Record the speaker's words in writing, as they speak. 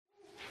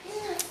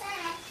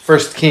1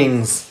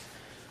 Kings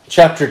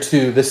chapter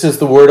 2. This is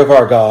the word of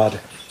our God.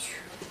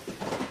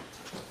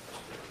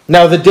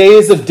 Now the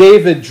days of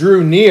David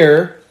drew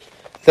near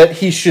that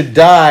he should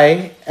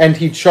die, and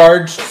he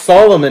charged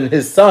Solomon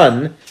his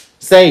son,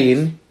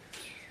 saying,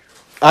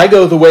 I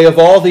go the way of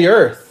all the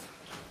earth.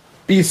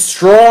 Be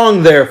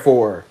strong,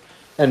 therefore,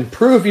 and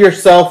prove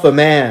yourself a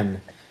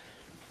man,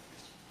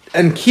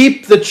 and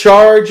keep the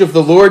charge of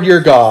the Lord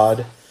your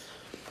God,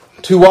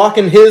 to walk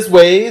in his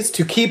ways,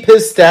 to keep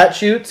his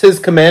statutes, his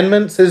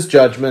commandments, his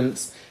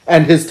judgments,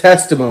 and his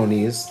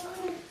testimonies,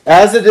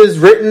 as it is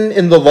written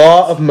in the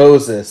law of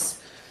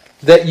Moses,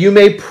 that you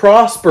may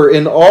prosper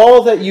in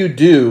all that you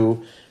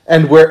do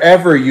and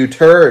wherever you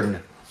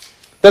turn,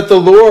 that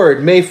the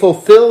Lord may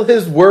fulfill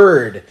his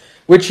word,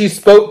 which he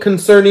spoke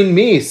concerning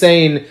me,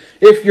 saying,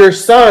 if your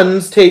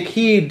sons take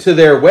heed to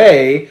their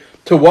way,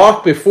 to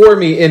walk before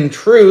me in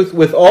truth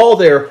with all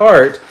their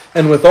heart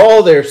and with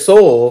all their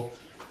soul,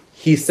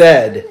 he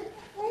said,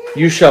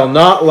 you shall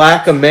not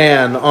lack a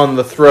man on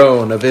the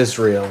throne of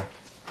Israel.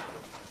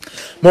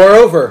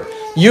 Moreover,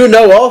 you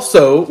know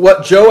also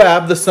what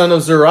Joab the son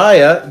of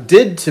Zeruiah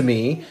did to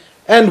me,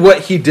 and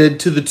what he did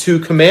to the two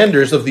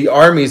commanders of the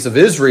armies of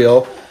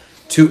Israel,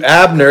 to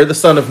Abner the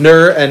son of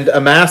Ner, and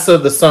Amasa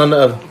the son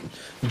of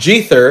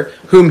Jether,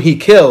 whom he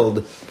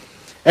killed.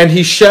 And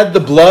he shed the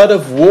blood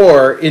of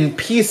war in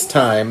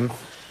peacetime,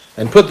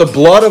 and put the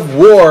blood of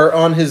war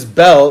on his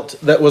belt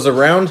that was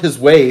around his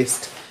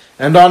waist,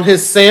 and on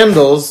his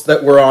sandals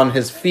that were on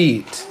his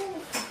feet.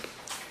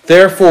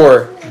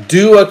 Therefore,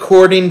 do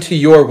according to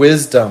your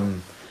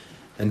wisdom,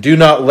 and do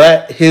not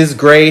let his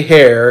gray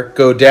hair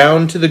go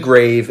down to the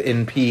grave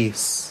in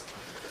peace.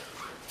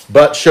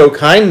 But show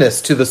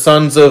kindness to the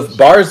sons of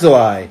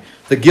Barzillai,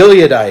 the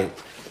Gileadite,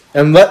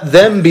 and let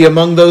them be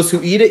among those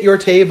who eat at your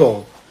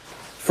table.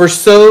 For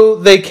so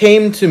they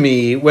came to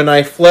me when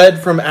I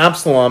fled from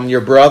Absalom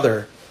your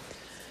brother.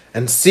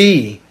 And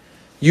see,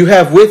 you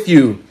have with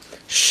you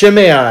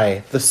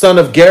Shimei, the son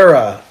of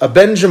Gera, a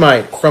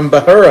Benjamite from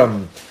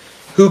Bahurim,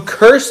 who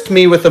cursed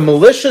me with a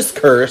malicious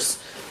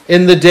curse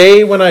in the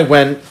day when I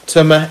went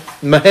to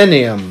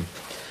Mahanaim.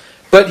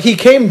 But he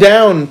came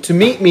down to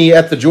meet me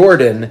at the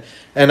Jordan,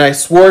 and I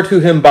swore to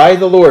him by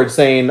the Lord,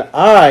 saying,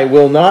 I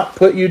will not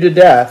put you to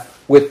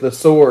death with the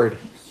sword.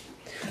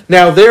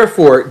 Now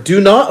therefore, do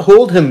not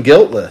hold him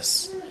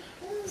guiltless,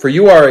 for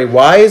you are a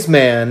wise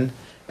man,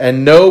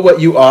 and know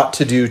what you ought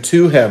to do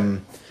to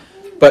him,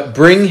 but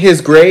bring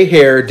his gray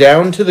hair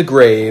down to the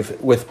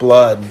grave with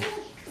blood.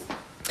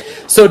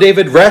 So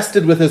David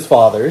rested with his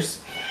fathers,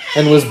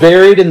 and was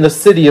buried in the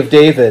city of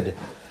David.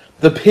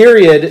 The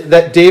period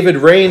that David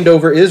reigned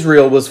over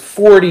Israel was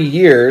 40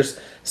 years.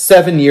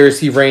 7 years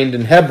he reigned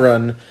in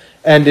Hebron,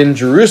 and in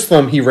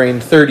Jerusalem he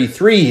reigned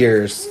 33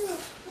 years.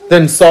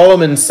 Then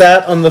Solomon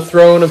sat on the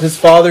throne of his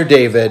father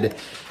David,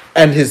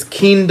 and his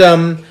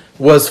kingdom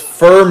was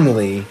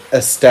firmly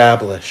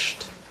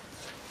established.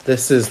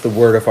 This is the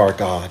word of our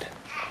God.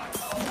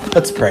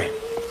 Let's pray.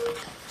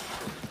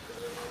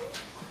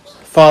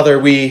 Father,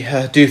 we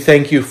do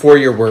thank you for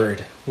your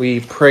word.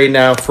 We pray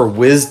now for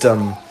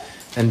wisdom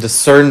and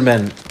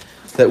discernment,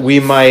 that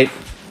we might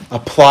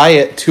apply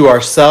it to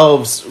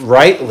ourselves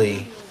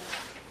rightly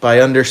by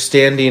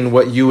understanding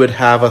what you would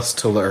have us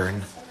to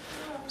learn.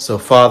 So,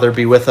 Father,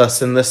 be with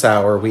us in this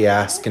hour, we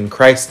ask in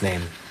Christ's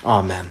name.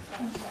 Amen.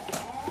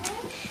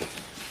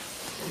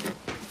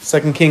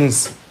 2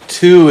 Kings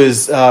 2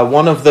 is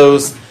one of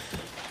those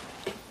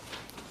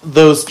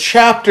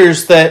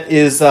chapters that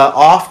is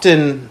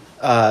often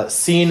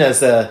seen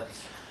as a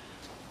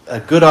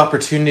good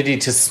opportunity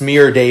to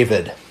smear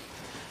David.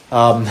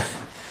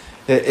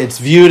 It's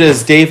viewed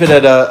as David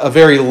at a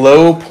very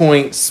low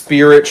point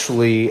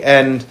spiritually,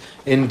 and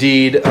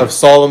indeed of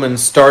Solomon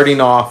starting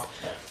off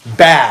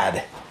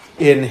bad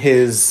in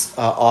his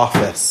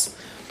office.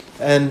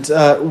 And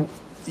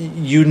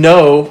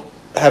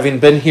having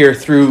been here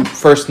through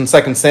 1 and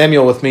 2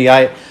 Samuel with me,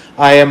 I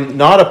am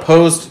not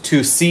opposed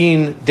to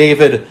seeing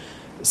David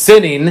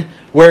sinning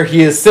where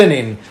he is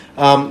sinning.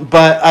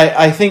 But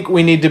I think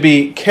we need to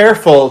be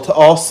careful to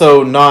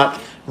also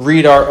not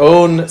read our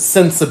own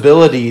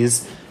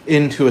sensibilities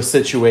into a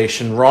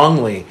situation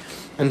wrongly.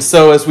 And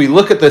so as we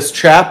look at this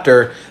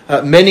chapter,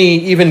 many,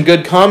 even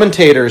good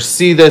commentators,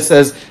 see this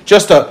as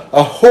just a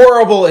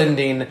horrible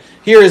ending.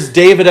 Here is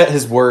David at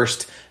his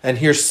worst, and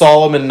here's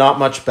Solomon not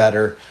much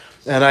better.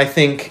 And I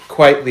think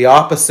quite the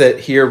opposite.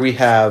 Here we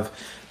have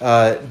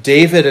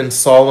David and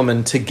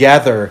Solomon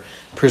together,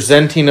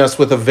 presenting us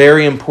with a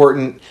very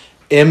important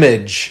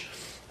image,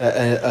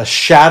 a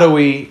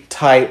shadowy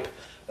type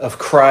of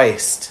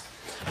Christ.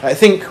 I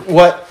think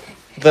what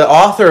the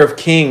author of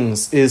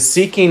Kings is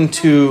seeking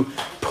to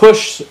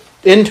push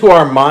into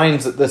our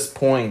minds at this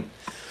point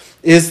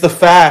is the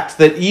fact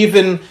that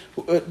even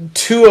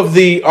two of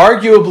the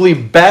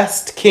arguably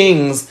best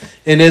kings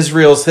in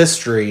Israel's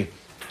history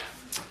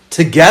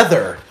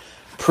together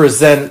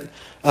present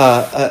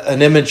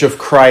an image of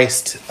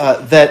Christ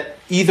that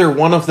either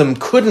one of them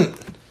couldn't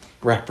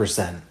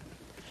represent.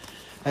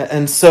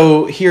 And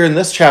so here in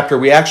this chapter,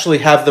 we actually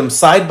have them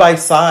side by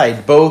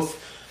side, both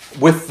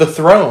with the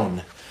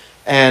throne.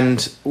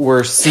 And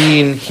we're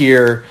seeing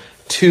here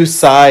two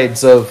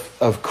sides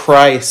of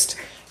Christ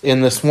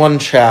in this one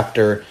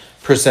chapter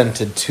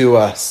presented to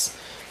us.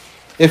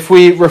 If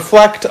we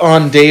reflect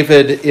on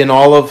David in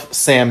all of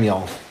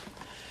Samuel,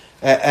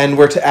 and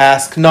we're to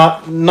ask,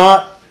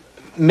 not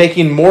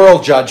making moral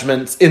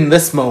judgments in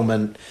this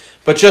moment,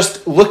 but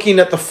just looking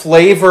at the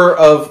flavor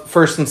of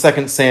 1st and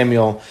 2nd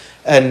Samuel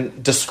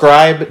and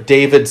describe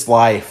David's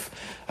life,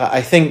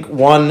 I think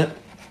one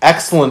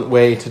excellent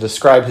way to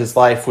describe his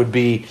life would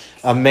be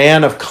a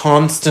man of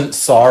constant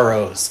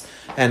sorrows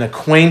and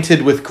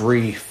acquainted with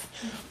grief.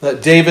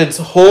 That David's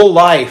whole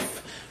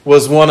life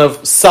was one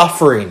of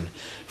suffering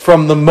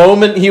from the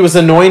moment he was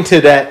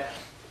anointed at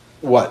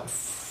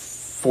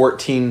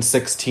 14,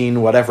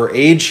 16, whatever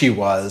age he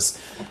was,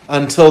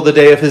 until the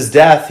day of his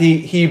death.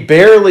 He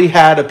barely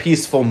had a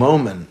peaceful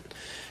moment.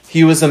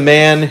 He was a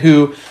man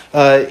who,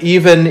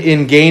 even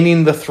in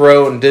gaining the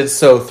throne, did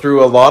so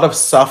through a lot of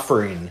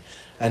suffering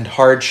and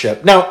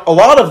hardship. Now, a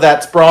lot of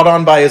that's brought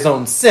on by his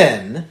own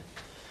sin,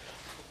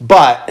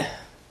 but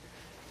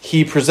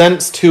he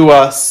presents to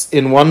us,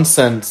 in one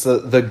sense,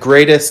 the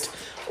greatest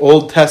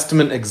Old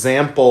Testament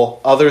example,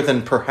 other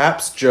than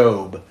perhaps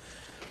Job,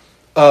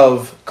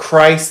 of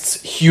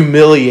Christ's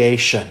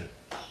humiliation.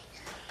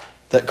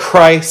 That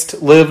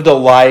Christ lived a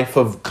life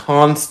of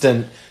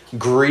constant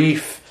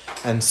grief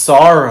and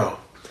sorrow.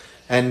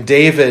 And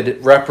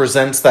David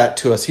represents that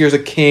to us. Here's a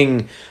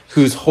king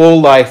whose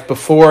whole life,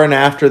 before and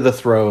after the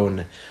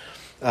throne,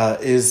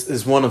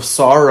 is one of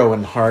sorrow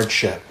and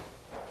hardship.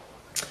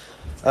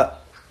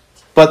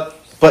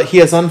 But he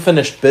has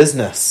unfinished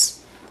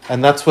business.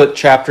 And that's what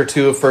chapter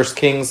 2 of 1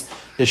 Kings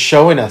is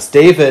showing us.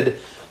 David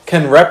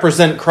can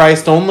represent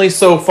Christ only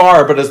so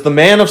far, but as the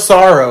man of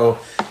sorrow,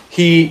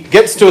 he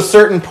gets to a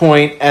certain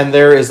point and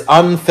there is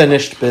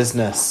unfinished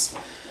business.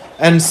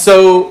 And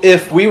so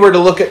if we were to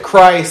look at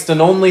Christ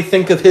and only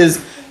think of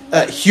his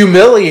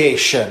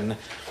humiliation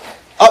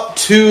up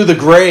to the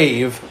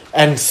grave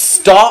and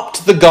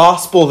stopped the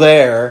gospel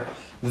there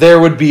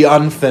would be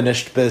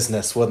unfinished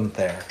business, wouldn't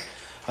there?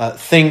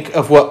 Think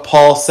of what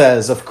Paul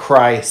says of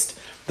Christ,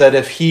 that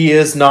if he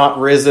is not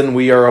risen,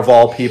 we are of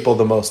all people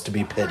the most to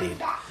be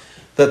pitied.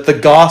 That the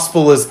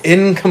gospel is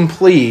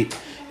incomplete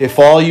if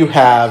all you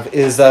have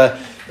is a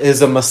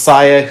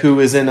Messiah who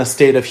is in a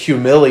state of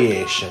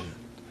humiliation.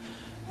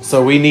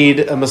 So we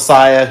need a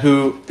Messiah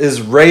who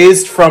is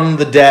raised from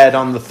the dead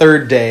on the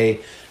third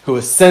day, who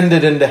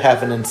ascended into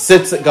heaven and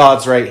sits at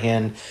God's right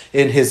hand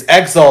in his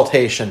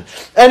exaltation.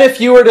 And if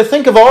you were to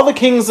think of all the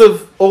kings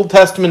of Old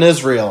Testament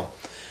Israel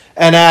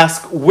and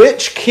ask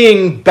which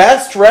king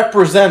best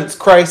represents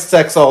Christ's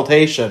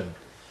exaltation,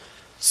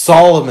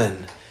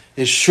 Solomon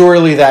is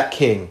surely that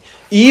king.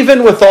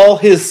 Even with all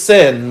his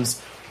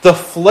sins, the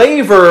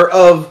flavor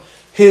of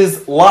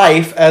his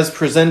life as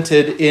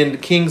presented in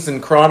Kings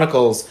and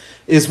Chronicles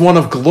is one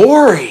of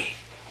glory.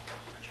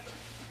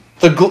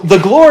 The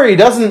glory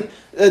doesn't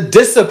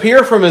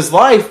disappear from his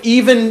life,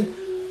 even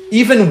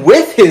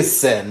with his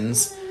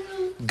sins.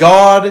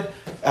 God,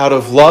 out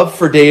of love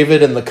for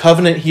David and the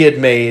covenant he had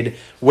made,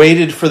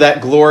 waited for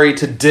that glory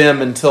to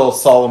dim until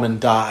Solomon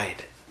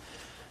died.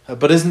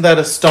 But isn't that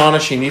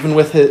astonishing? Even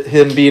with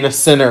him being a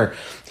sinner,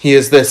 he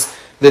is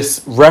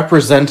this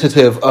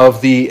representative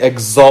of the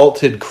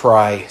exalted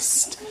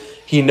Christ.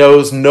 He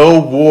knows no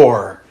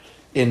war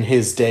in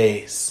his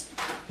days.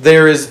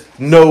 There is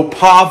no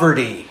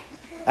poverty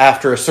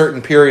after a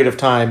certain period of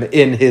time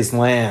in his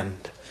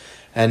land.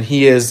 And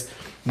he is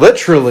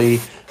literally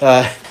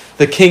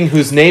the king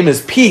whose name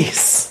is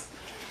peace.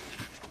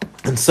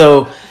 And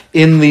so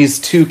in these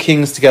two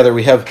kings together,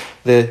 we have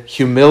the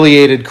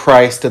humiliated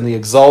Christ and the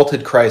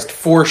exalted Christ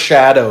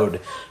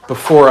foreshadowed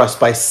before us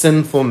by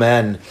sinful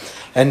men.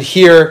 And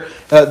here,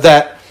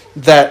 that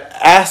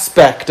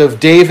aspect of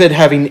David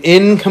having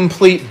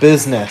incomplete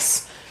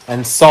business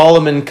and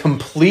Solomon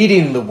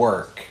completing the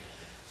work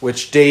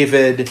which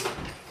David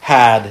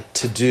had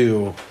to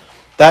do.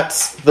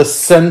 That's the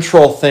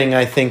central thing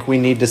I think we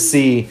need to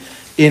see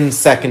in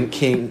 1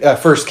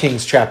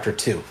 Kings chapter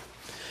 2.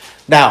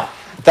 Now,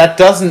 that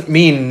doesn't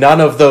mean none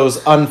of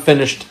those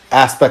unfinished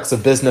aspects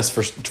of business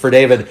for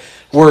David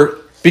were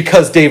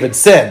because David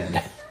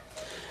sinned.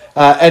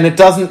 And it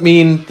doesn't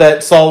mean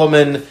that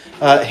Solomon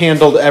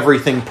handled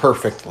everything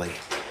perfectly.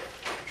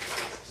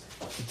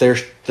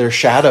 They're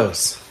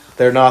shadows.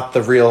 They're not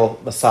the real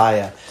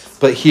Messiah.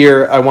 But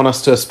here, I want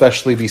us to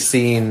especially be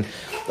seeing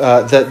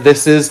that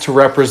this is to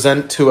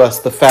represent to us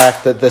the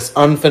fact that this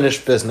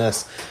unfinished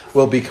business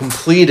will be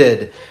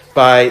completed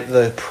by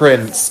the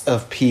Prince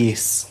of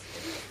Peace.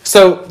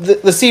 So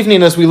this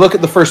evening, as we look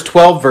at the first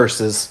 12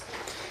 verses,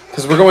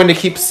 because we're going to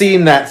keep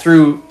seeing that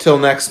through till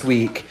next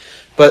week,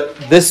 but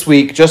this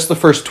week, just the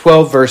first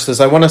 12 verses,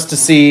 I want us to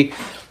see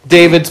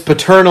David's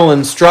paternal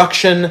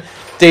instruction,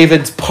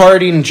 David's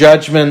parting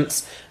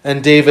judgments,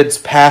 and David's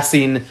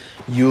passing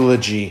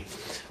eulogy.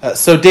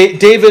 So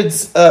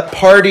David's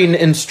parting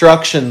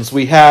instructions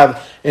we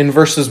have in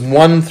verses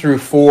 1 through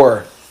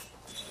 4.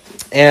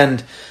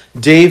 And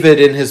David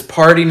in his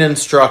parting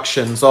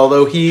instructions,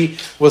 although he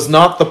was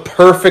not the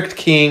perfect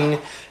king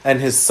and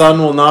his son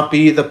will not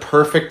be the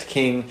perfect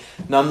king,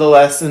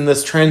 nonetheless, in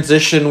this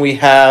transition we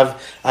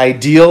have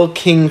ideal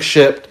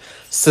kingship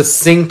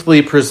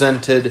succinctly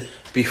presented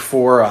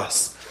before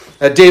us.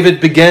 David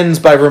begins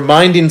by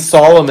reminding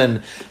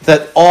Solomon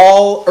that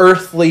all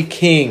earthly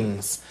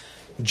kings,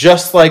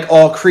 just like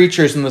all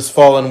creatures in this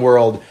fallen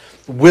world,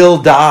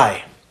 will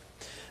die.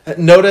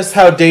 Notice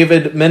how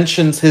David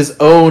mentions his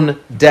own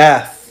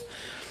death.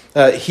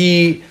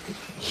 He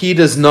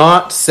does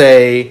not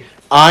say,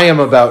 I am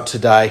about to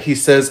die. He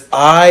says,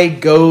 I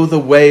go the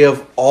way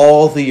of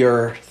all the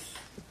earth.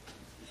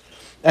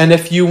 And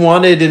if you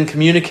wanted in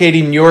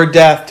communicating your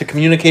death to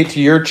communicate to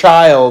your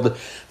child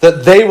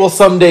that they will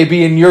someday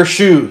be in your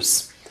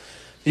shoes,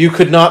 you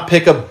could not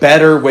pick a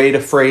better way to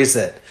phrase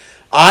it.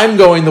 I'm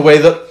going the way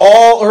that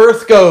all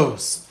earth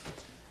goes.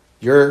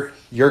 You're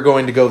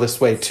going to go this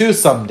way too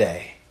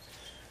someday.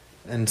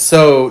 And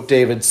so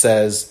David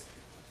says,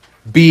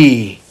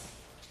 be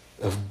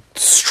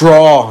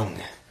strong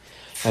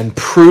and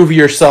prove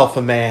yourself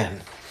a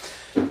man.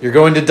 You're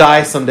going to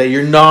die someday.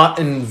 You're not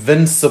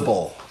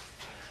invincible.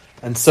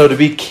 And so to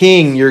be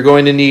king, you're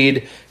going to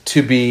need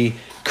to be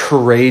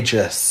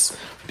courageous,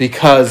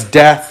 because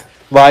death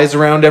lies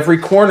around every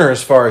corner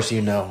as far as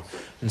you know.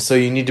 And so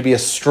you need to be a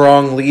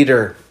strong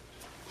leader.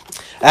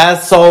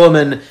 As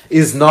Solomon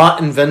is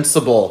not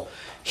invincible,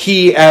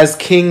 he as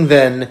king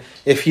then,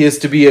 if he is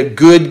to be a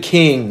good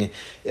king,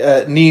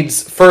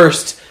 needs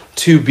first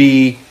to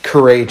be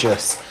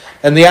courageous.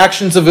 And the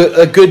actions of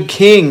a good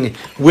king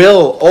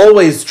will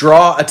always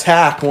draw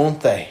attack,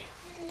 won't they?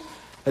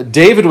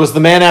 David was the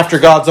man after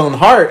God's own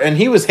heart, and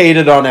he was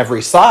hated on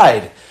every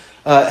side.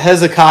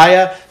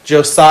 Hezekiah,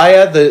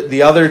 Josiah,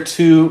 the other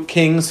two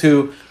kings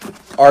who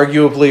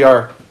arguably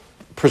are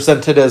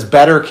presented as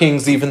better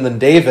kings even than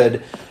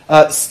David,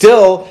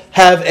 still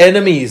have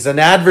enemies and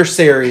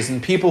adversaries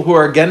and people who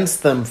are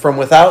against them from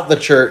without the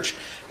church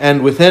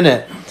and within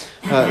it.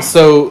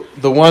 So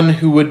the one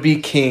who would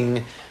be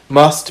king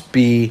must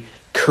be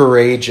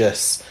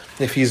courageous.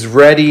 If he's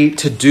ready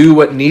to do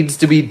what needs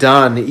to be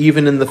done,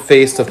 even in the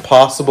face of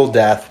possible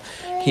death,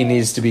 he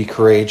needs to be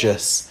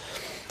courageous.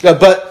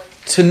 But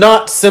to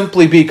not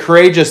simply be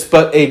courageous,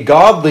 but a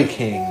godly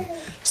king,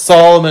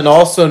 Solomon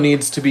also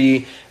needs to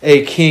be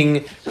a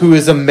king who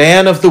is a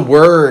man of the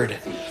word.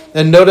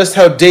 And notice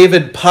how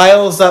David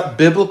piles up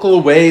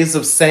biblical ways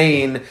of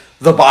saying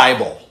the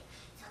Bible.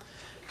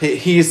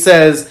 He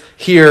says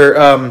here,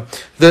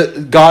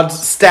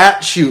 God's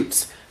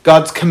statutes,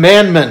 God's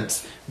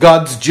commandments,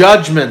 God's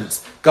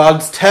judgments,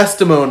 God's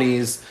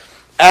testimonies,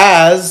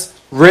 as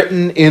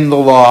written in the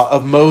law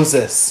of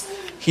Moses.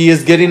 He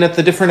is getting at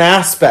the different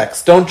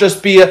aspects. Don't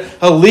just be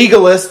a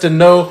legalist and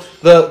know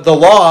the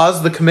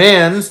laws, the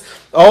commands.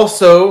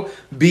 Also,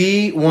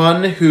 be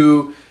one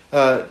who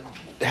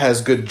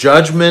has good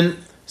judgment,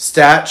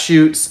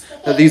 statutes.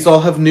 These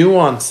all have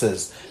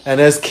nuances. And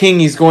as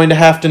king, he's going to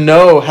have to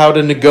know how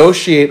to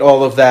negotiate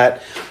all of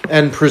that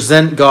and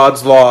present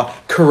God's law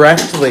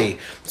correctly.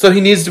 So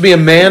he needs to be a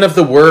man of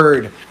the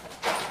word.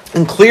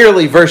 And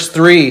clearly, verse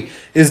 3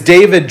 is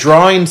David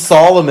drawing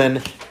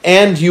Solomon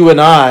and you and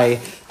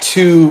I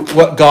to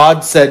what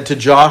God said to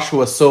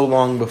Joshua so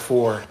long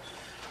before.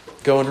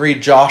 Go and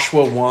read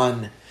Joshua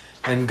 1.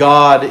 And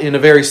God, in a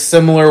very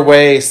similar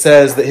way,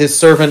 says that his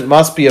servant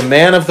must be a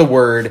man of the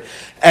word.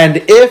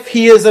 And if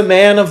he is a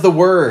man of the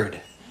word,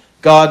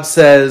 God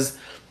says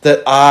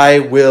that I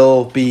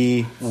will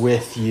be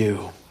with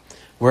you.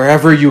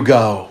 Wherever you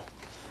go,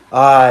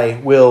 I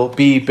will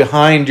be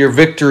behind your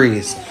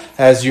victories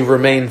as you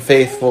remain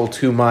faithful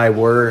to my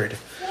word.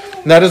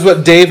 And that is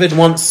what David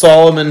wants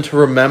Solomon to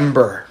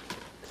remember.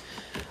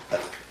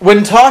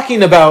 When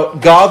talking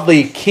about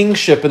godly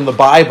kingship in the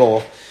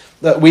Bible,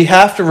 that we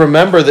have to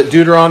remember that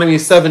Deuteronomy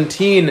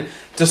 17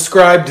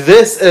 described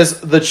this as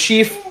the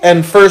chief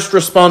and first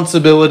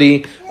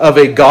responsibility of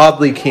a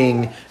godly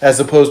king as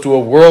opposed to a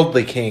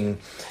worldly king.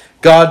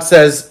 God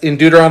says in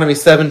Deuteronomy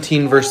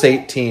 17 verse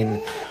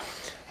 18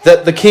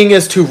 that the king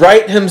is to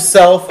write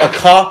himself a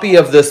copy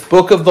of this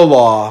book of the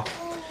law,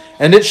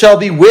 and it shall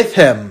be with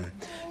him,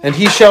 and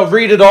he shall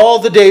read it all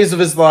the days of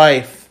his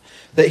life,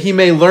 that he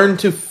may learn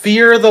to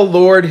fear the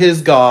Lord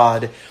his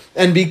God,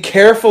 and be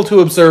careful to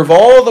observe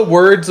all the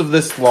words of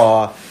this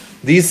law,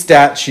 these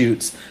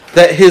statutes,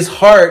 that his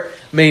heart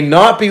may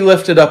not be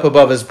lifted up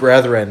above his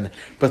brethren,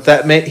 but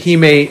that he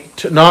may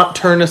not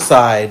turn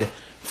aside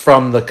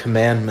from the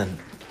commandment.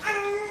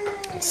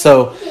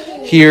 So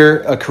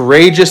here, a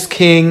courageous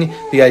king.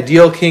 The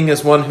ideal king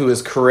is one who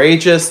is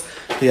courageous.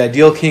 The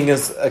ideal king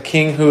is a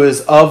king who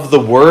is of the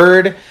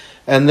word.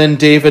 And then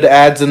David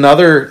adds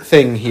another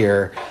thing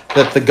here,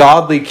 that the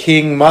godly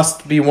king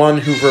must be one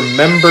who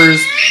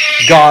remembers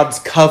God's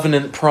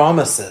covenant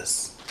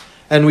promises.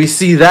 And we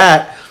see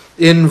that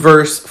in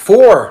verse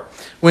 4,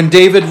 when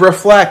David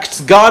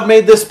reflects, God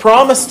made this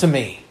promise to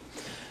me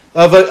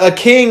of a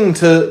king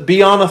to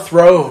be on a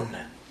throne.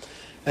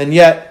 And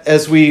yet,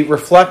 as we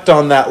reflect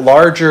on that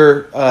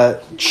larger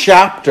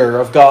chapter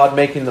of God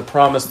making the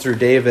promise through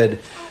David,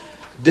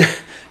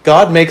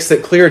 God makes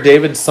it clear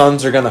David's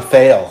sons are going to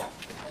fail.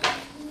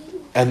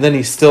 And then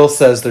he still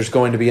says there's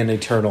going to be an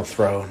eternal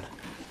throne.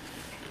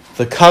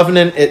 The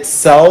covenant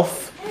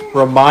itself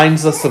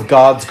reminds us of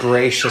God's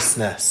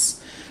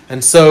graciousness.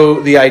 And so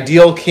the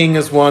ideal king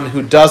is one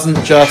who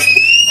doesn't just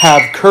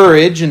have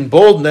courage and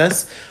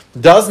boldness,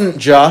 doesn't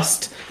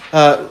just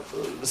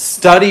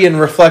study and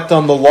reflect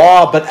on the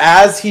law, but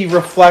as he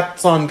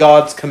reflects on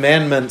God's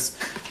commandments,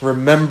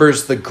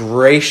 remembers the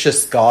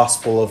gracious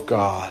gospel of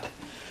God.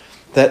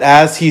 That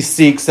as he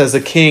seeks as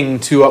a king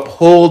to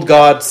uphold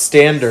God's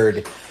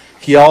standard,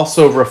 he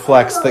also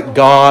reflects that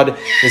God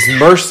is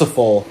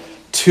merciful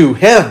to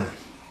him.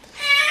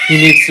 He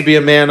needs to be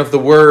a man of the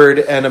word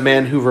and a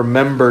man who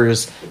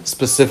remembers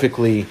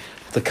specifically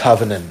the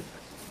covenant.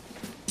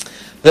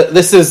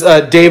 This is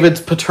David's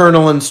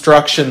paternal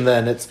instruction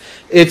then.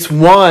 It's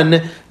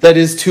one that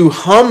is to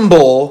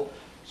humble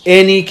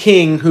any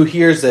king who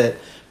hears it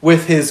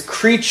with his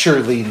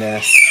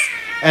creatureliness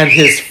and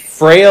his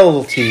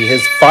frailty,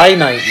 his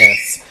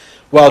finiteness,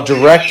 while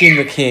directing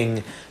the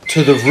king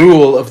to the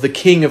rule of the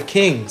King of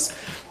Kings.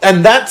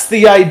 And that's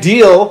the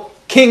ideal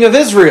king of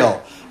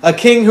Israel, a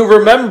king who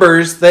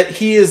remembers that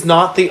he is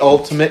not the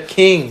ultimate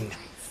king.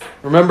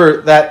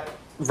 Remember that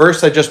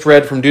verse I just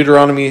read from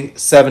Deuteronomy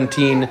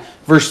 17,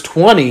 verse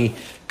 20,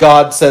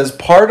 God says,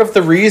 part of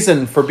the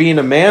reason for being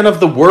a man of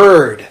the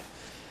word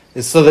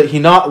is so that he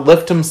not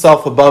lift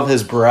himself above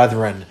his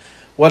brethren.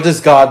 What does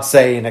God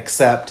say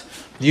except,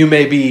 you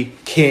may be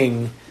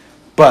king,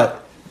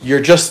 but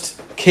you're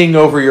just king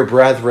over your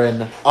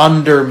brethren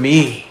under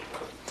me.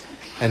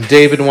 And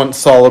David wants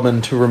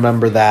Solomon to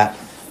remember that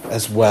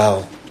as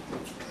well.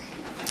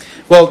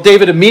 Well,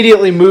 David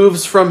immediately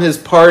moves from his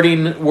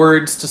parting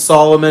words to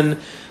Solomon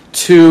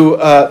to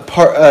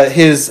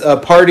his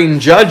parting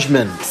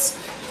judgments.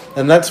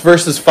 And that's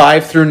verses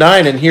 5 through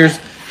 9. And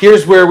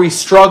here's where we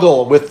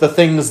struggle with the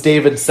things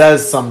David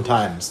says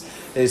sometimes.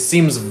 It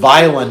seems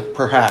violent,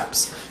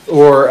 perhaps,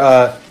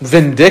 or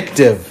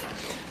vindictive.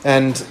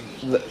 And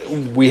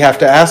we have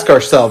to ask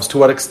ourselves, to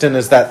what extent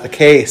is that the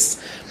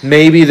case?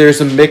 Maybe there's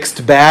a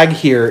mixed bag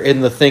here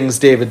in the things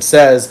David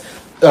says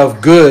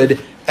of good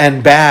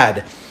and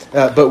bad.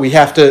 But we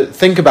have to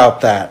think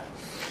about that.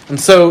 And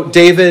so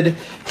David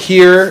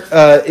here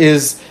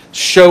is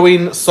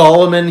showing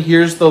Solomon,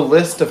 here's the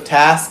list of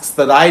tasks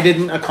that I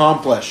didn't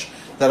accomplish,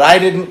 that I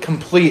didn't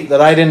complete,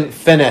 that I didn't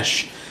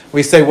finish.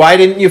 We say, why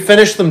didn't you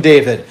finish them,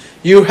 David?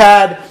 You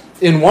had,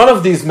 in one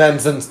of these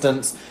men's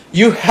instance,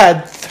 you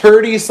had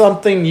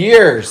 30-something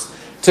years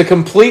to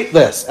complete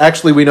this.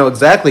 Actually, we know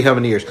exactly how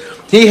many years.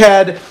 He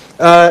had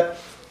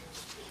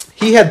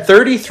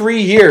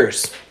 33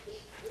 years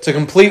to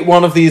complete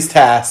one of these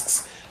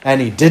tasks,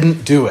 and he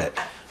didn't do it.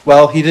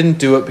 Well, he didn't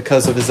do it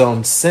because of his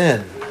own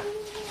sin.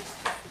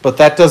 But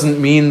that doesn't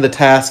mean the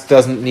task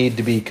doesn't need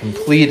to be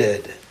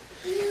completed.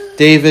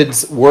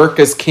 David's work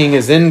as king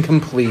is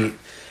incomplete.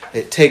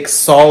 It takes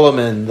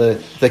Solomon,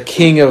 the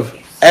king of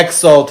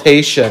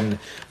exaltation,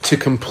 to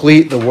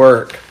complete the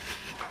work.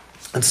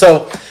 And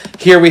so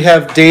here we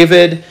have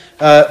David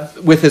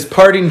with his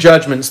parting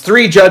judgments.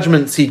 3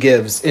 judgments he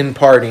gives in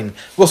parting.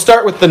 We'll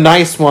start with the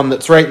nice one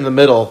that's right in the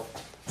middle.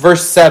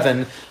 Verse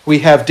 7, we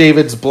have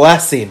David's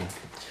blessing.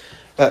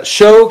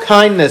 Show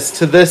kindness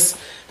to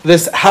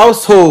this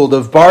household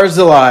of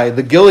Barzillai,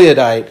 the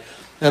Gileadite,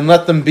 and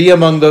let them be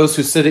among those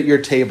who sit at your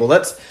table.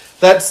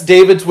 That's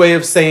David's way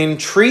of saying,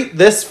 treat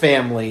this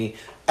family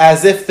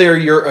as if they're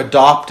your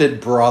adopted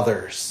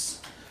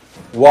brothers.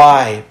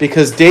 Why?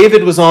 Because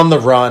David was on the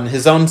run.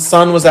 His own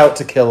son was out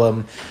to kill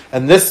him.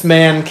 And this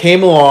man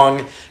came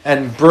along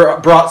and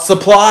brought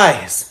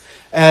supplies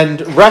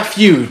and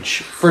refuge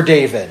for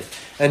David.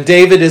 And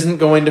David isn't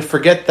going to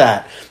forget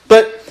that.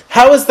 But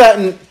how is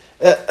that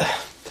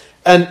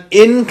an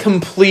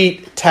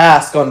incomplete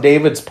task on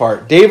David's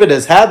part? David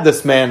has had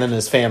this man and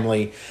his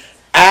family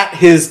at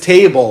his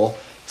table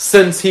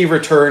since he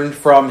returned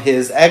from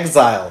his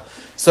exile.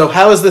 So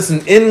how is this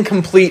an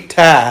incomplete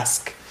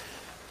task?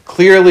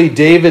 Clearly,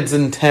 David's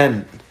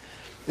intent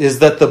is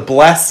that the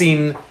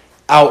blessing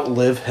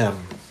outlive him.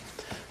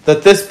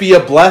 That this be a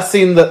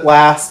blessing that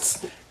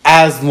lasts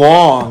as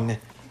long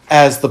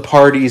as the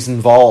parties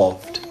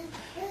involved.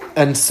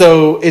 And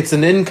so it's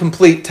an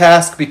incomplete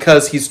task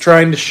because he's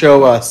trying to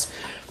show us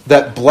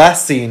that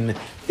blessing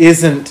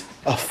isn't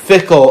a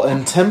fickle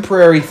and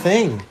temporary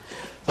thing.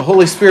 The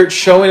Holy Spirit's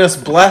showing us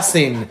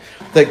blessing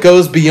that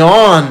goes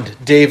beyond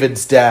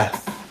David's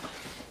death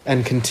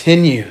and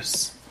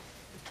continues.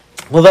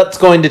 Well, that's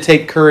going to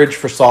take courage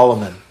for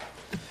Solomon.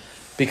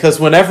 Because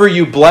whenever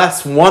you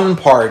bless one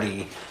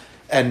party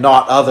and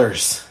not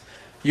others,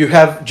 you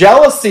have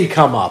jealousy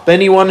come up.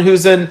 Anyone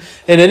who's in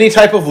any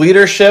type of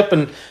leadership,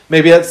 and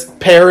maybe that's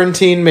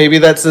parenting, maybe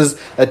that's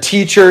as a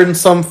teacher in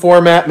some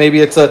format, maybe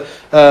it's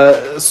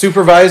a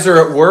supervisor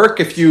at work.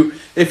 If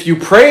you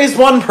praise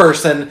one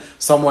person,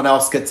 someone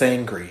else gets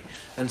angry.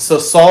 And so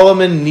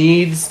Solomon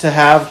needs to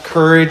have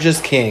courage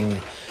as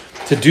king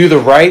to do the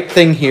right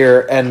thing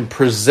here and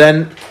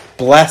present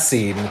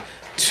blessing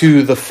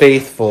to the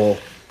faithful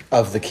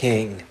of the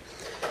king.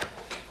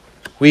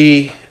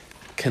 we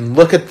can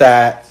look at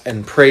that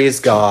and praise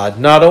God,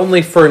 not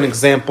only for an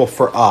example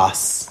for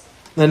us,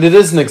 and it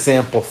is an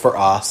example for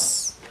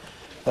us.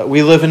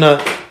 We live in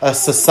a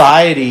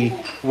society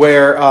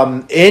where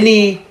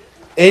any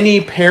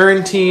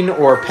parenting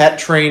or pet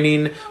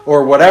training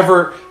or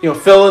whatever,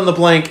 fill in the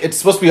blank, it's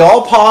supposed to be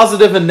all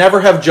positive and never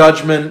have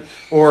judgment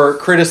or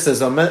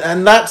criticism.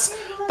 And that's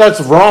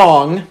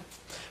wrong.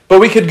 But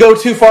we could go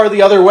too far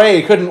the other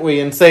way, couldn't we?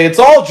 And say it's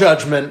all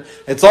judgment,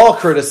 it's all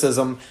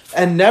criticism,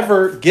 and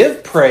never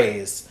give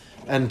praise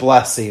and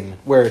blessing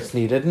where it's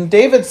needed. And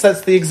David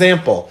sets the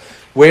example.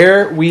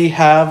 Where we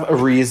have a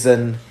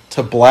reason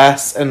to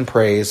bless and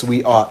praise,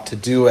 we ought to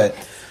do it.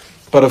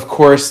 But of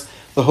course,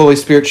 the Holy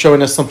Spirit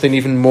showing us something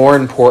even more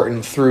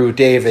important through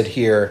David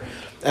here,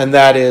 and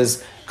that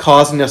is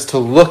causing us to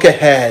look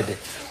ahead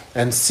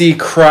and see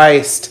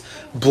Christ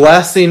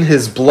blessing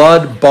his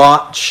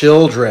blood-bought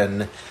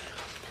children.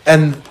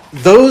 And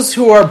those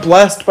who are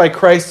blessed by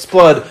Christ's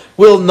blood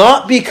will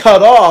not be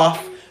cut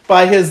off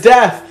by his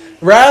death.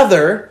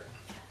 Rather,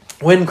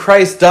 when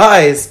Christ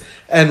dies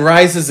and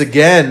rises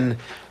again,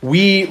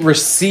 we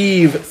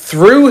receive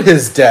through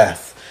his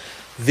death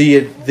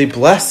the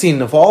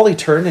blessing of all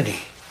eternity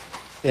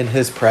in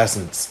his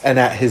presence and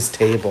at his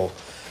table.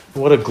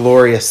 What a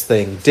glorious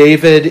thing.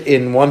 David,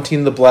 in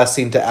wanting the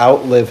blessing to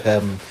outlive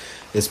him,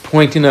 is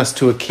pointing us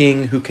to a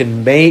king who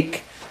can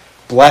make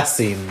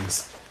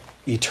blessings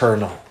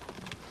eternal.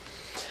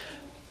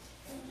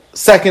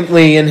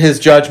 Secondly, in his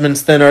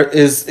judgments then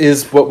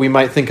is what we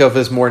might think of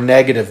as more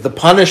negative, the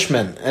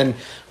punishment. And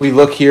we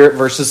look here at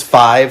verses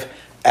 5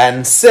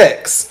 and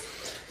 6.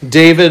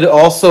 David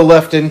also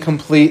left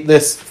incomplete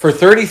this for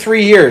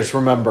 33 years,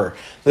 remember,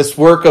 this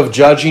work of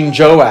judging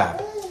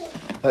Joab.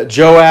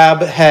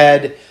 Joab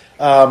had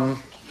a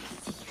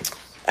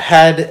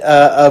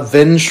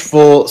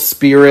vengeful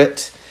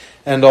spirit,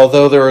 and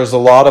although there is a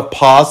lot of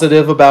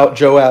positive about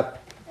Joab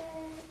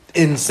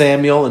in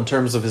Samuel in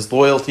terms of his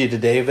loyalty to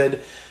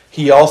David,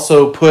 he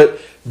also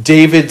put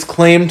David's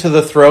claim to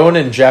the throne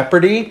in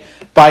jeopardy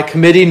by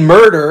committing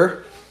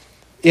murder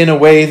in a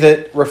way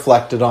that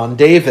reflected on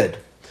David.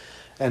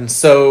 And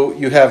so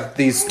you have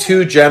these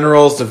two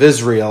generals of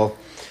Israel,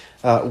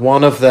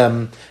 one of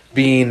them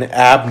being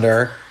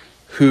Abner,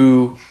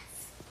 who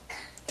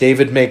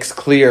David makes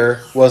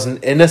clear was an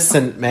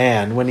innocent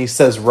man. When he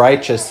says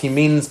righteous, he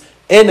means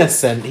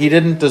innocent. He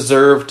didn't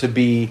deserve to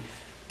be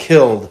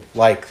killed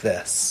like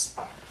this.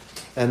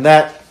 And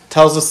that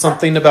tells us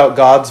something about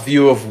God's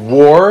view of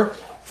war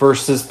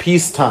versus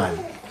peacetime.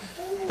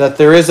 That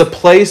there is a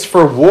place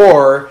for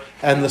war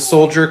and the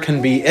soldier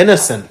can be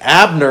innocent.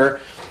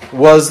 Abner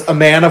was a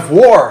man of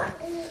war,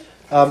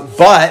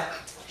 but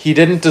he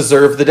didn't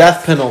deserve the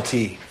death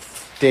penalty,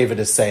 David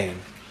is saying.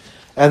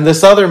 And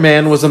this other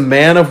man was a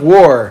man of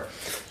war,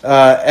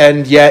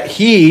 and yet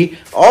he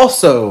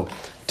also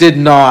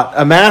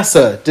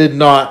Amasa did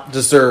not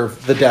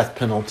deserve the death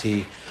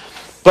penalty.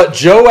 But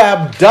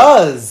Joab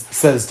does,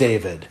 says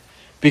David,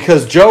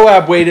 because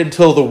Joab waited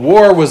till the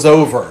war was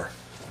over,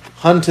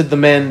 hunted the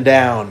men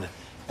down,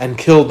 and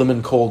killed them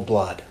in cold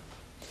blood.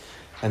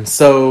 And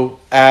so,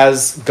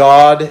 as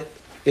God,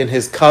 in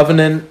his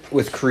covenant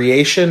with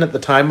creation at the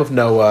time of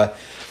Noah,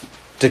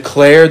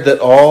 declared that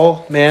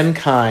all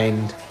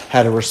mankind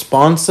had a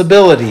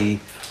responsibility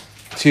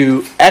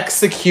to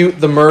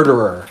execute the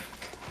murderer,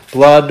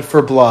 blood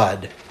for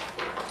blood.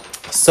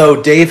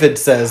 So David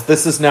says,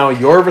 this is now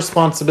your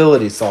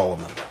responsibility,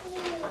 Solomon.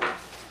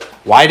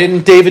 Why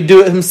didn't David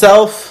do it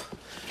himself?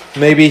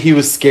 Maybe he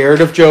was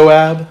scared of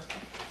Joab.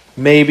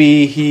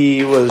 Maybe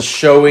he was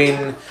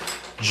showing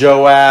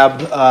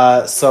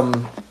Joab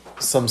some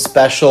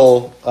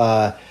special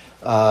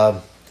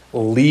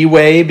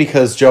leeway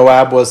because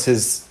Joab was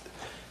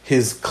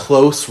his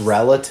close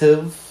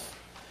relative.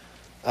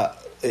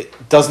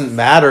 It doesn't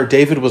matter.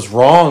 David was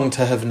wrong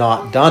to have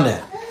not done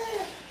it.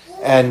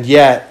 And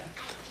yet,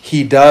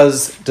 he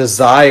does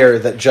desire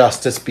that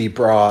justice be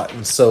brought.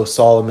 And so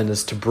Solomon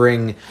is to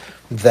bring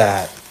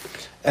that.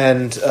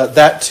 And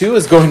that too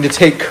is going to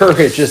take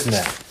courage, isn't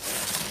it?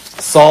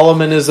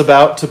 Solomon is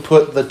about to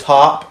put the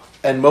top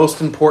and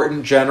most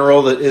important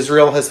general that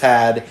Israel has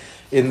had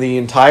in the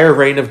entire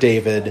reign of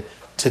David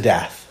to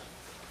death.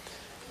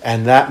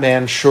 And that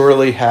man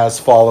surely has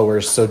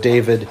followers. So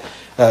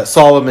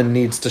Solomon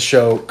needs to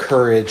show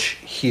courage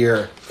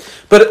here.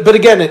 But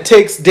again, it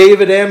takes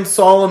David and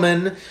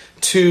Solomon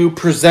to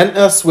present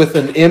us with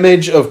an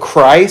image of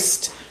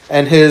Christ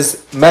and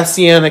his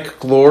messianic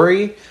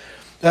glory.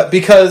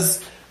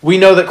 Because we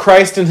know that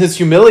Christ in his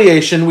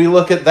humiliation, we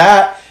look at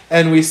that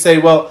and we say,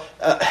 well,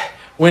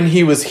 when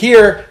he was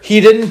here,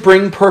 he didn't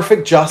bring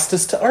perfect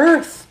justice to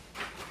earth.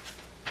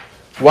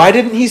 Why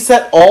didn't he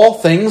set all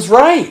things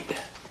right?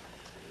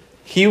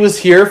 He was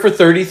here for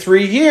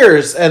 33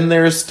 years, and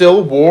there's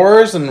still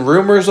wars and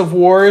rumors of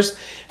wars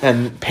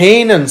and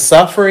pain and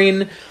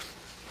suffering.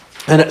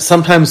 And it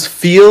sometimes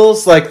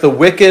feels like the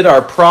wicked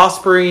are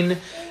prospering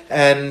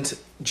and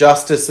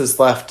justice is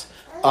left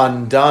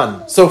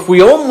undone. So if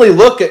we only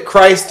look at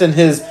Christ and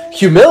his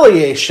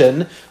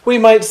humiliation, we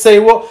might say,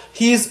 well,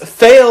 he's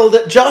failed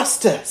at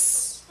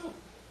justice.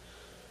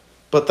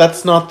 But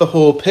that's not the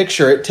whole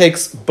picture. It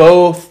takes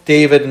both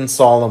David and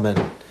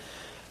Solomon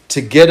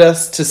to get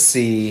us to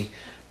see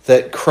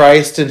that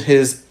Christ in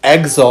his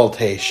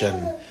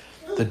exaltation,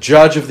 the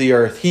judge of the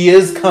earth, he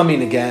is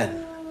coming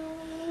again.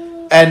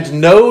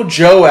 And no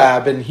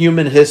Joab in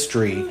human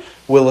history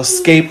will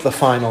escape the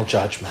final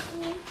judgment.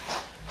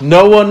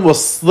 No one will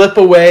slip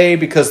away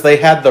because they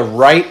had the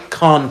right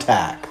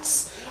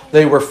contacts.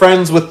 They were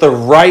friends with the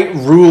right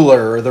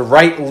ruler, or the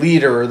right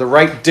leader, or the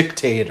right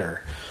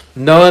dictator.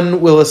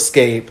 None will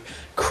escape.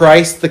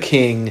 Christ the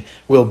King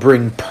will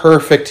bring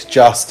perfect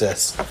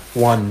justice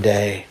one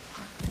day.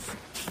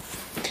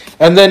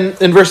 And then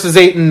in verses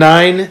 8 and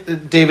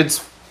 9, David's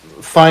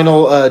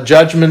final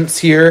judgments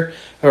here,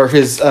 or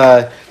his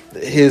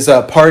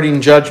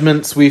parting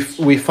judgments, we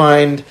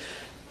find,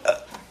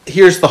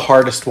 here's the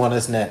hardest one,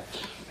 isn't it?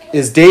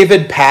 Is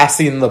David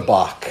passing the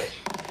buck?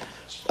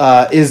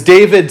 Is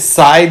David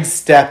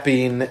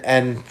sidestepping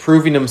and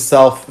proving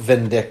himself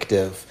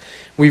vindictive?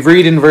 We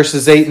read in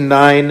verses 8 and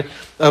 9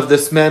 of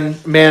this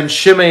man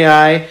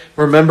Shimei.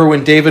 Remember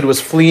when David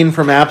was fleeing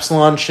from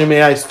Absalom,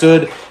 Shimei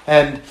stood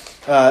and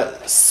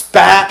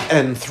spat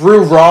and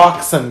threw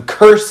rocks and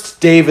cursed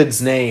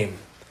David's name.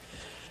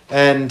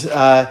 And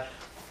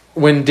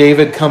when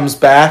David comes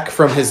back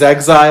from his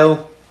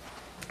exile,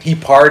 he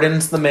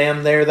pardons the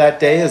man there that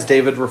day, as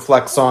David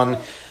reflects on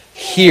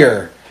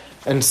here.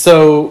 And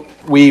so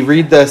we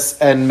read this,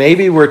 and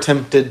maybe we're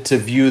tempted to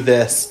view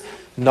this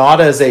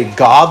not as a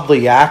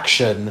godly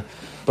action,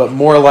 but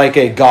more like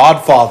a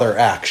Godfather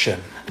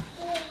action.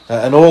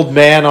 An old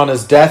man on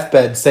his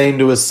deathbed saying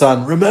to his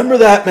son, "Remember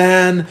that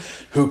man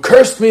who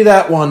cursed me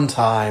that one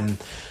time.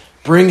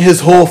 Bring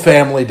his whole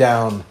family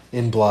down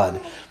in blood."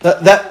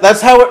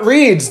 That's how it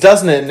reads,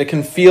 doesn't it? And it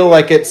can feel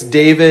like it's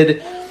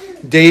David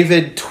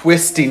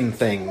twisting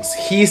things.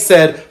 He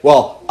said,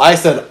 well, I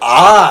said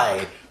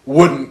I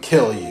wouldn't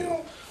kill you.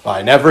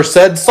 I never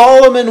said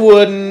Solomon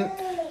wouldn't.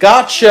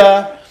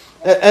 Gotcha.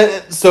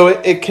 So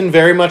it can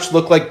very much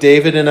look like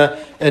David in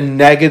a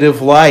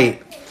negative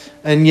light.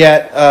 And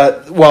yet,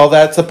 while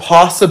that's a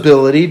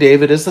possibility,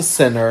 David is a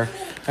sinner,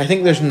 I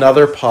think there's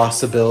another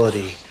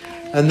possibility.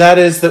 And that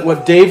is that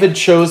what David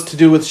chose to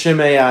do with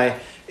Shimei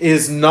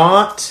is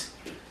not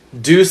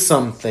do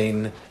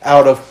something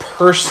out of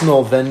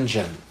personal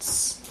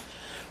vengeance.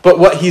 But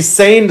what he's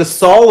saying to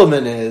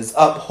Solomon is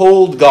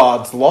uphold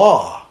God's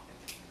law.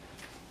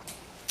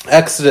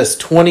 Exodus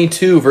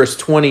 22 verse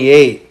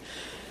 28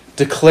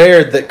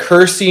 declared that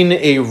cursing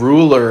a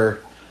ruler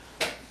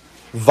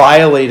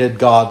violated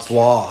God's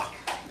law.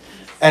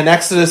 And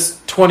Exodus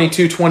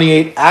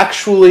 22:28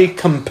 actually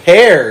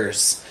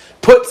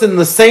puts in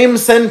the same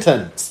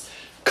sentence,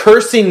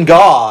 cursing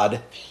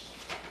God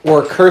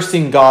or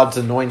cursing God's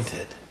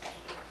anointed.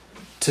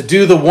 To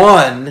do the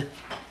one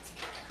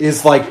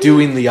is like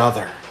doing the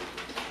other.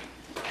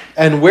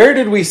 And where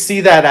did we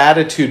see that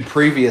attitude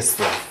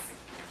previously?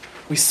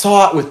 We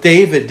saw it with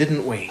David,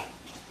 didn't we?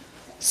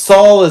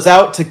 Saul is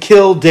out to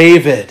kill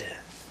David.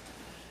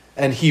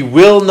 And he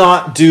will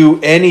not do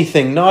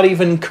anything, not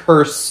even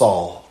curse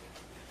Saul.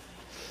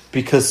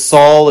 Because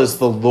Saul is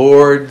the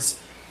Lord's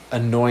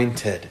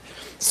anointed.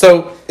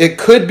 So it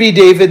could be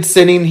David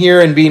sinning here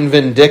and being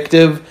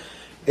vindictive.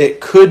 It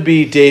could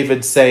be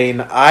David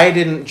saying, I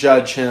didn't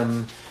judge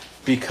him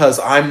because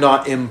I'm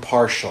not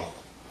impartial.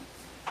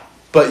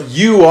 But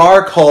you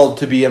are called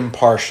to be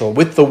impartial.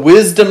 With the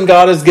wisdom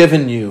God has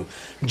given you,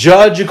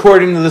 judge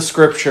according to the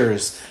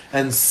Scriptures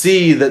and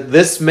see that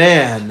this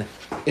man,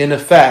 in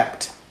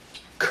effect,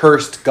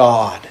 cursed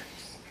God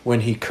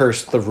when he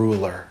cursed the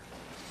ruler.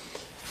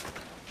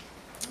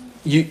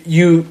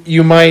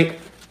 You might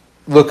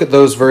look at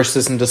those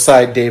verses and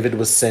decide David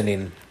was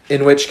sinning,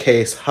 in which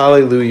case,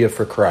 hallelujah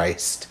for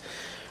Christ,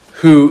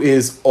 who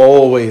is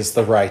always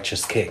the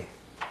righteous king.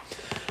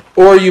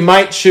 Or you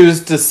might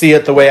choose to see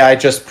it the way I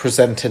just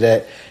presented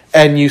it,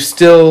 and you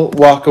still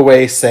walk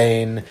away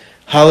saying,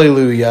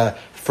 hallelujah,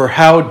 for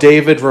how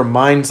David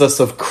reminds us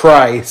of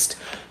Christ,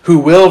 who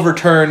will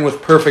return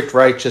with perfect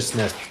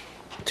righteousness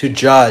to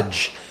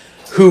judge,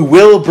 who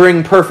will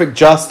bring perfect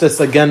justice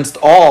against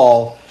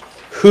all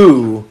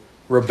who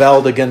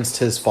rebelled against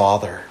his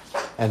father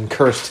and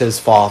cursed his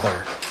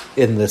father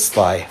in this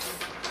life.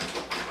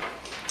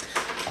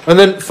 And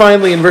then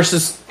finally in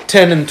verses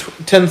 10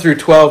 through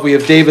 12, we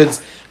have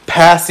David's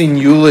passing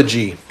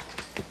eulogy.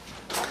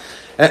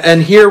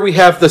 And here we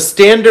have the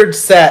standard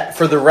set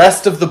for the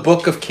rest of the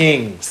book of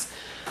Kings.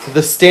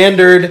 The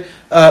standard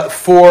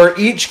for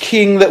each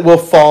king that will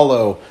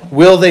follow.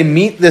 Will they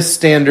meet this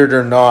standard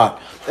or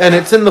not? And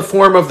it's in the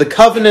form of the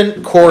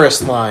covenant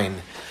chorus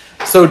line.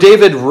 So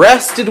David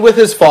rested with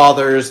his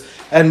fathers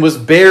and was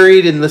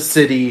buried in the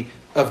city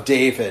of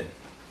David.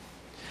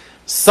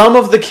 Some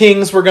of the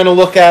kings we're going to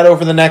look at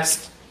over the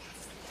next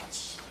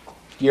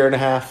year and a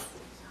half,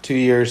 2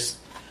 years,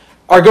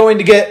 are going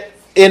to get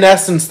in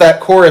essence, that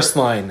chorus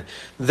line.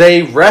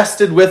 They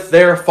rested with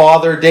their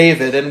father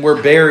David and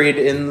were buried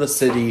in the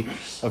city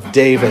of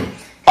David.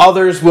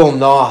 Others will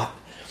not.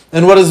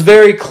 And what is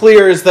very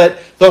clear is that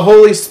the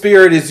Holy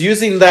Spirit is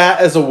using that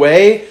as a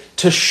way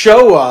to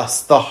show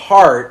us the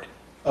heart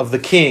of the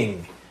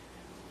king.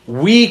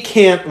 We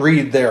can't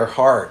read their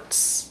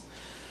hearts.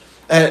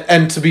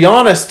 And to be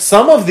honest,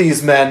 some of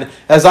these men,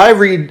 as I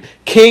read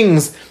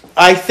Kings,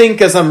 I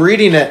think as I'm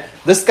reading it,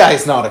 this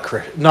guy's not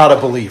a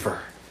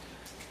believer.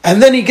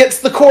 And then he gets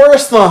the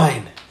chorus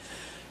line.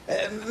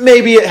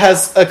 Maybe it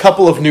has a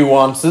couple of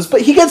nuances,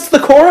 but he gets the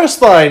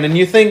chorus line, and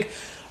you think,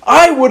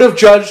 I would have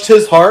judged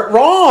his heart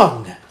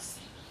wrong.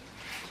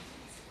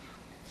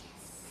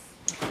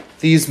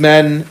 These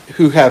men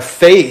who have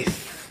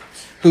faith,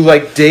 who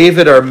like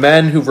David are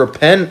men who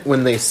repent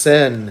when they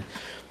sin,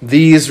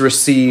 these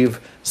receive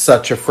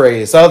such a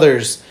phrase.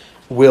 Others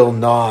will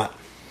not.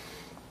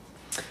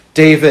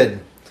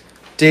 David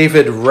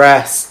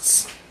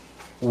rests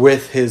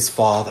with his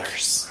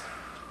fathers.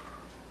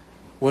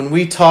 When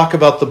we talk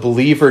about the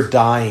believer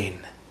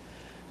dying,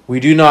 we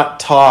do not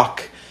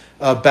talk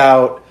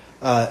about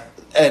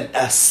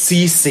a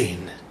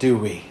ceasing, do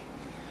we?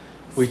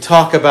 We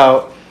talk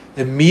about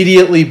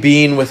immediately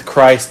being with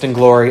Christ in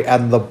glory,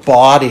 and the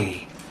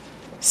body,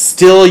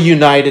 still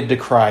united to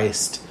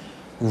Christ,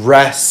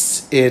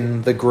 rests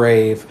in the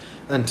grave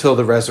until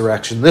the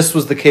resurrection. This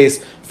was the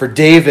case for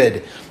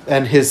David,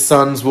 and his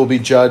sons will be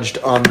judged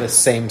on this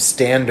same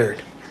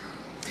standard.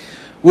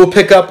 We'll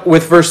pick up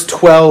with verse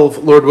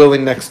 12, Lord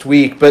willing, next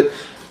week. But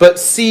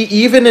see,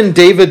 even in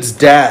David's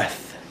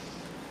death,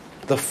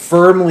 the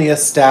firmly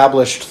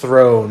established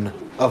throne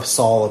of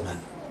Solomon.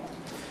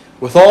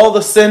 With all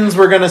the sins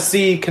we're going to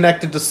see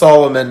connected to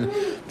Solomon,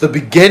 the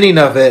beginning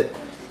of it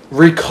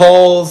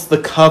recalls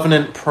the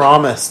covenant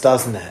promise,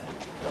 doesn't it?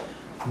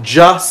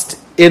 Just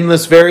in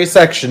this very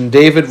section,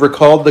 David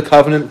recalled the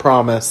covenant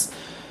promise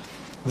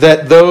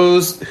that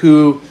those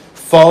who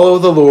follow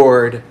the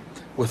Lord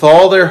with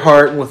all their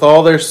heart and with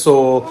all their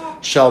soul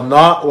shall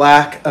not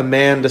lack a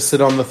man to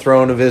sit on the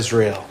throne of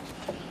Israel.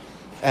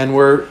 And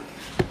we're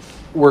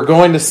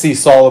going to see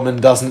Solomon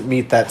doesn't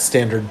meet that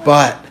standard,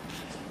 but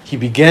he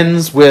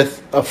begins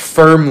with a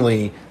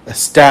firmly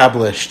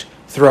established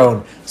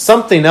throne.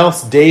 Something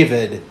else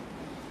David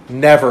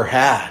never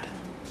had.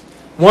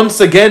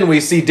 Once again, we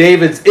see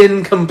David's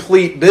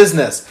incomplete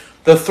business.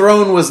 The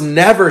throne was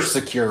never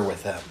secure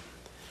with him.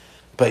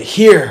 But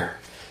here,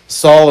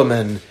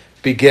 Solomon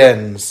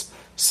begins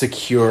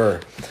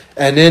secure.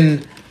 And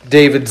in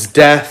David's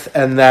death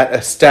and that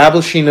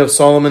establishing of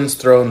Solomon's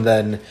throne,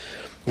 then,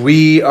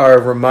 we are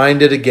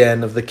reminded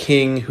again of the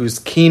king whose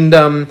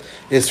kingdom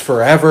is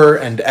forever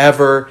and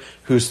ever,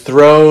 whose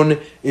throne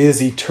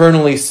is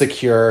eternally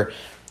secure,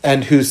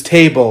 and whose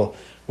table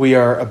we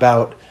are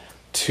about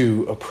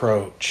to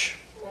approach.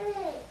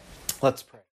 Let's pray.